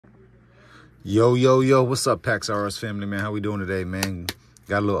Yo, what's up, Pax RS family, man? How we doing today, man?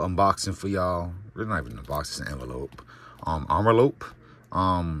 Got a little unboxing for y'all. It's not even an unboxing, it's an envelope. Armalope.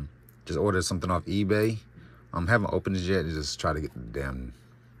 Just ordered something off eBay. Haven't opened it yet. Just try to get the damn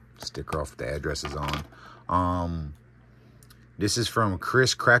sticker off the addresses on. This is from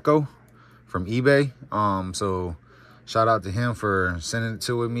Chris Krakow from eBay. So shout out to him for sending it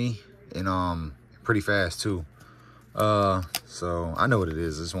to me, and pretty fast too. So I know what it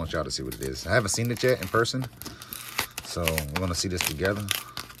is. I just want y'all to see what it is. I haven't seen it yet in person, so we're gonna see this together.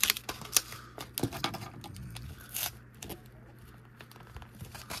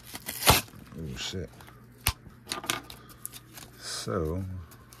 Oh shit. So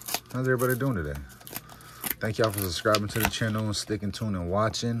how's everybody doing today? Thank y'all for subscribing to the channel and sticking tuned and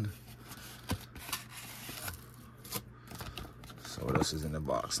watching. So what else is in the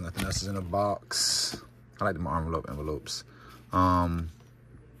box? Nothing else is in the box. I like them envelopes. How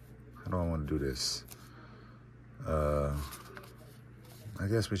do I want to do this? I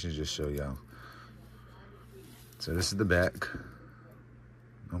guess we should just show y'all. So this is the back.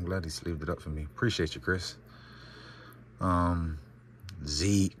 I'm glad he sleeved it up for me. Appreciate you, Chris.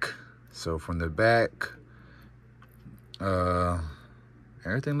 Zeke. So from the back,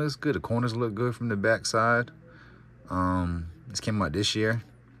 everything looks good. The corners look good from the back side. This came out this year.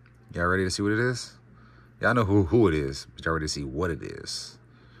 Y'all ready to see what it is? Y'all know who it is, but y'all ready to see what it is.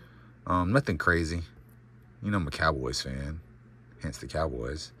 Nothing crazy. You know I'm a Cowboys fan, hence the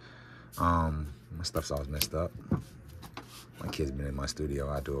Cowboys. My stuff's always messed up. My kid's been in my studio.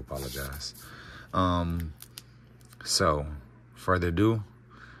 I do apologize. So, further ado,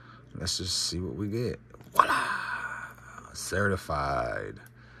 let's just see what we get. Voila! Certified.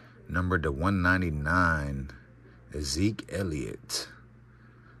 Numbered to 199. Zeke Elliott.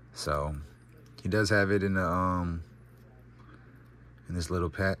 So, he does have it in the in this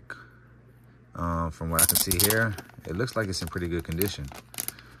little pack. From what I can see here, it looks like it's in pretty good condition.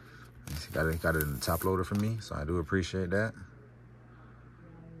 It's got it in the top loader for me, so I do appreciate that.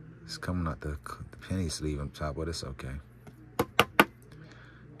 It's coming out the penny sleeve on top, but it's okay.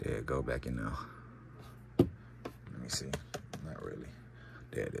 There it go, back in now. Let me see. Not really.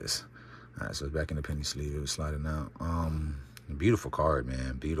 There it is. All right, so it's back in the penny sleeve. It was sliding out. Beautiful card,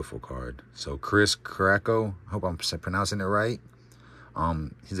 man. Beautiful card. So Chris Krakow, I hope I'm pronouncing it right.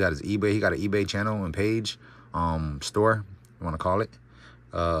 He's got his eBay. He got an eBay channel and page, store, you want to call it.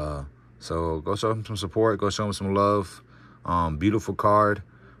 So go show him some support. Go show him some love. Beautiful card.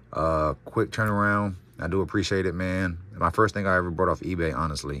 Quick turnaround. I do appreciate it, man. My first thing I ever bought off eBay,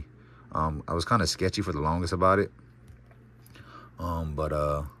 honestly. I was kind of sketchy for the longest about it. But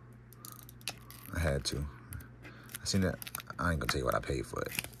I had to. I seen that. I ain't gonna tell you what I paid for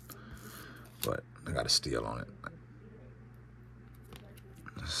it, but I got a steal on it.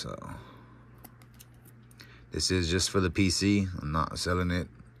 So this is just for the PC. I'm not selling it.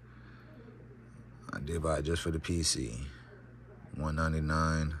 I did buy it just for the PC.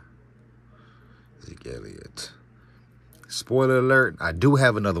 $199. Zeke Elliott. Spoiler alert, I do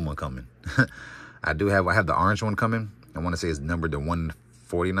have another one coming. I have the orange one coming. I want to say it's numbered to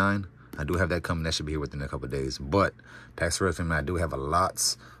 149. I do have that coming. That should be here within a couple of days. But Pax RS family, I do have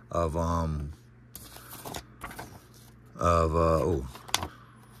lots of oh,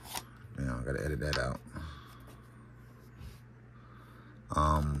 yeah, I gotta edit that out.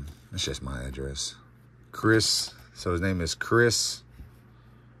 It's just my address. Chris. So his name is Chris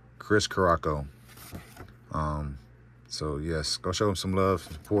Krakow. So yes, go show him some love,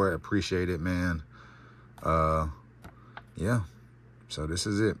 support. Appreciate it, man. Yeah. So this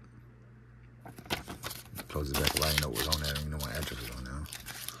is it. Close it back. I didn't know what was on there. I didn't know my address was on there.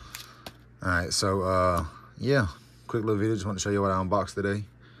 All right. So yeah, quick little video. Just want to show you what I unboxed today.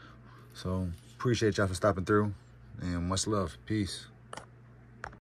 So appreciate y'all for stopping through, and much love. Peace.